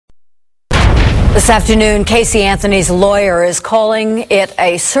This afternoon, Casey Anthony's lawyer is calling it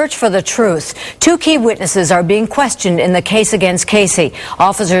a search for the truth. Two key witnesses are being questioned in the case against Casey.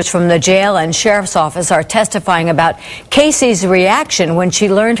 Officers from the jail and sheriff's office are testifying about Casey's reaction when she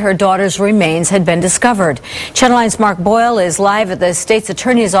learned her daughter's remains had been discovered. Channel 9's Mark Boyle is live at the state's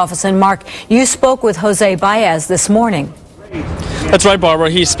attorney's office. And Mark, you spoke with Jose Baez this morning. That's right, Barbara.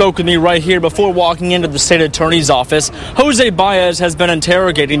 He spoke with me right here before walking into the state attorney's office. Jose Baez has been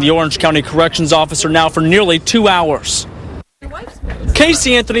interrogating the Orange County Corrections officer now for nearly 2 hours.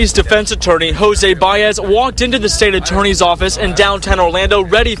 Casey Anthony's defense attorney, Jose Baez, walked into the state attorney's office in downtown Orlando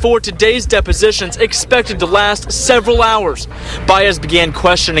ready for today's depositions expected to last several hours. Baez began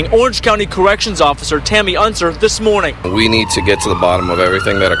questioning Orange County Corrections officer Tammy Unser this morning. We need to get to the bottom of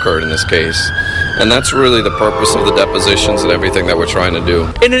everything that occurred in this case. And that's really the purpose of the depositions and everything that we're trying to do.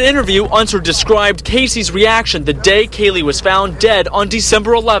 In an interview, Unser described Casey's reaction the day Kaylee was found dead on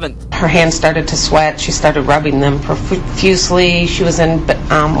December 11th. Her hands started to sweat. She started rubbing them profusely. She was in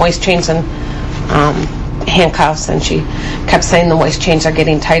waist chains and handcuffs, and she kept saying the waist chains are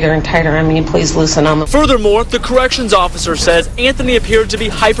getting tighter and tighter. I mean, please loosen them. Furthermore, the corrections officer says Anthony appeared to be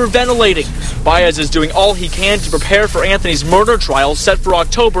hyperventilating. Baez is doing all he can to prepare for Anthony's murder trial set for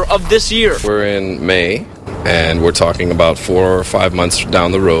October of this year. We're in May, and we're talking about 4 or 5 months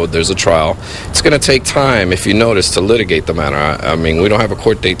down the road. There's a trial. It's going to take time, if you notice, to litigate the matter. I mean, we don't have a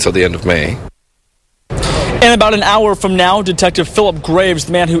court date till the end of May. And about an hour from now, Detective Philip Graves,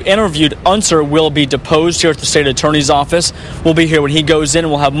 the man who interviewed Unser, will be deposed here at the state attorney's office. We'll be here when he goes in,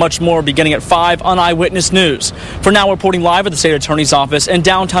 and we'll have much more beginning at 5 on Eyewitness News. For now, reporting live at the state attorney's office in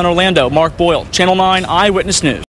downtown Orlando, Mark Boyle, Channel 9 Eyewitness News.